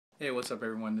Hey, what's up,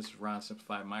 everyone? This is Ron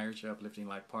Simplified Myers, your uplifting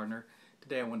life partner.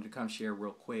 Today, I wanted to come share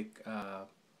real quick.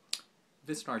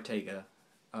 Vincent Ortega,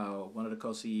 one of the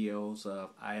co-CEOs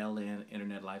of ILN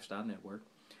Internet Lifestyle Network,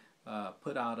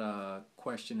 put out a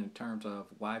question in terms of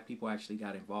why people actually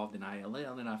got involved in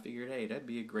ILN, and I figured, hey, that'd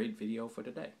be a great video for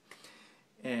today.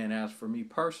 And as for me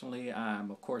personally,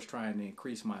 I'm of course trying to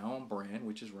increase my own brand,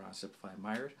 which is Ron Simplified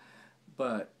Myers.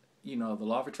 But you know, the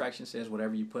law of attraction says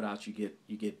whatever you put out, you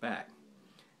get back.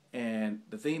 And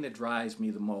the thing that drives me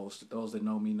the most, those that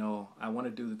know me know, I want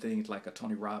to do the things like a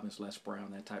Tony Robbins, Les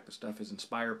Brown, that type of stuff, is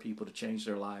inspire people to change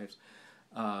their lives,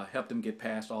 help them get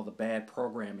past all the bad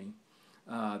programming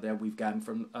that we've gotten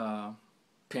from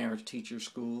parents, teachers,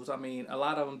 schools. I mean, a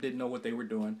lot of them didn't know what they were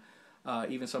doing.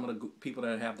 Even some of the people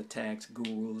that have the tags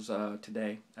gurus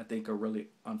today, I think, are really,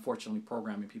 unfortunately,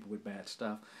 programming people with bad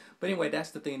stuff. But anyway,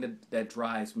 that's the thing that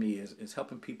drives me is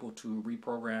helping people to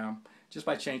reprogram just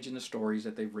by changing the stories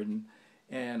that they've written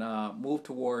and move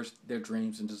towards their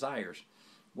dreams and desires.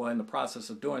 Well, in the process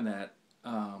of doing that,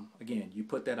 again, you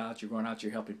put that out, you're going out,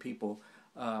 you're helping people.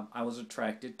 I was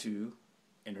attracted to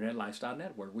Internet Lifestyle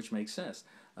Network, which makes sense.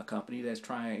 A company that's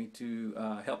trying to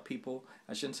help people.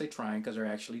 I shouldn't say trying because they're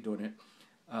actually doing it.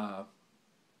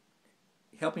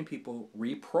 Helping people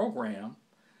reprogram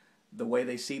the way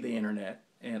they see the internet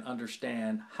and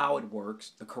understand how it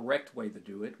works, the correct way to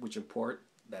do it, which import,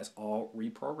 that's all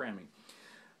reprogramming.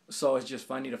 So it's just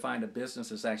funny to find a business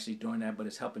that's actually doing that, but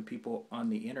it's helping people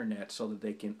on the internet so that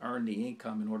they can earn the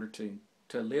income in order to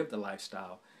live the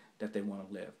lifestyle that they want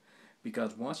to live.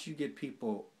 Because once you get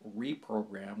people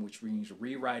reprogrammed, which means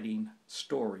rewriting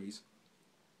stories,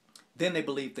 then they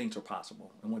believe things are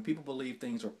possible. And when people believe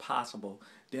things are possible,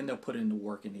 then they'll put in the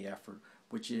work and the effort,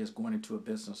 which is going into a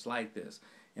business like this.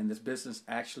 And this business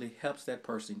actually helps that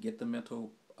person get the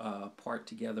mental part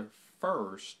together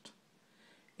first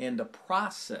in the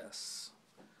process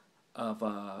of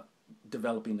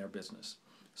developing their business.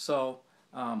 So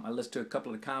I listened to a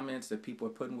couple of the comments that people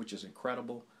are putting, which is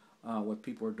incredible. What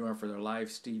people are doing for their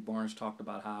life. Steve Barnes talked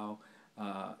about how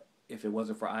if it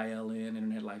wasn't for ILN,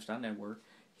 Internet Lifestyle Network,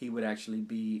 he would actually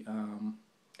be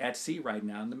at sea right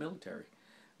now in the military.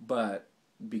 But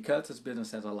because his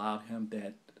business has allowed him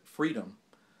that freedom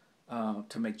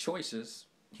to make choices,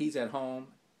 he's at home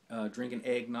drinking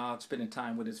eggnog, spending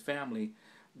time with his family,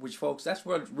 which, folks, that's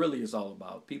what it really is all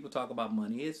about. People talk about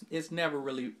money. It's never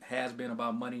really has been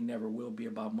about money, never will be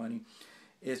about money.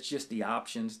 It's just the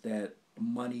options that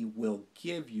money will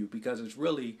give you, because it's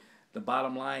really, the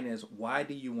bottom line is, why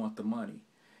do you want the money?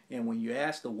 And when you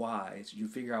ask the whys, you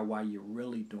figure out why you're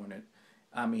really doing it.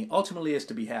 I mean, ultimately it's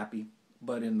to be happy,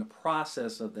 but in the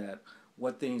process of that,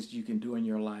 what things you can do in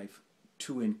your life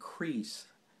to increase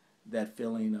that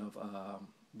feeling of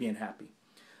being happy.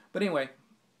 But anyway,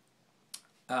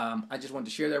 I just wanted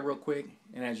to share that real quick.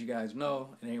 And as you guys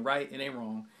know, it ain't right, it ain't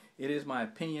wrong. It is my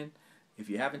opinion. If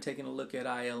you haven't taken a look at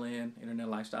ILN, Internet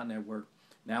Lifestyle Network,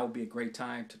 now would be a great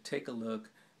time to take a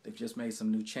look. They've just made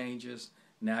some new changes.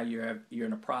 Now you're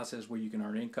in a process where you can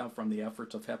earn income from the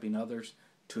efforts of helping others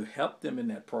to help them in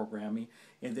that programming,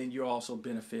 and then you also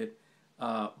benefit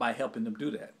by helping them do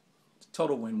that. It's a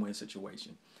total win-win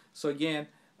situation. So again,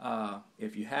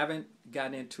 if you haven't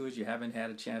gotten into it, you haven't had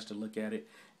a chance to look at it,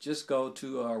 just go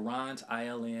to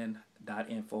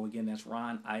ronsiln.info. Again, that's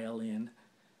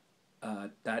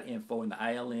roniln.info, and the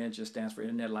ILN just stands for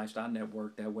Internet Lifestyle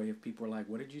Network. That way, if people are like,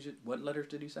 what letters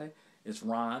did he say? It's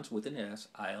Ron's with an S,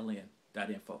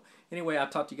 ILN.info. Anyway, I'll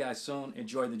talk to you guys soon.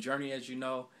 Enjoy the journey, as you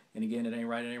know. And again, it ain't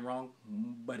right, it ain't wrong,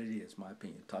 but it is my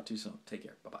opinion. Talk to you soon. Take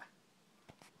care. Bye-bye.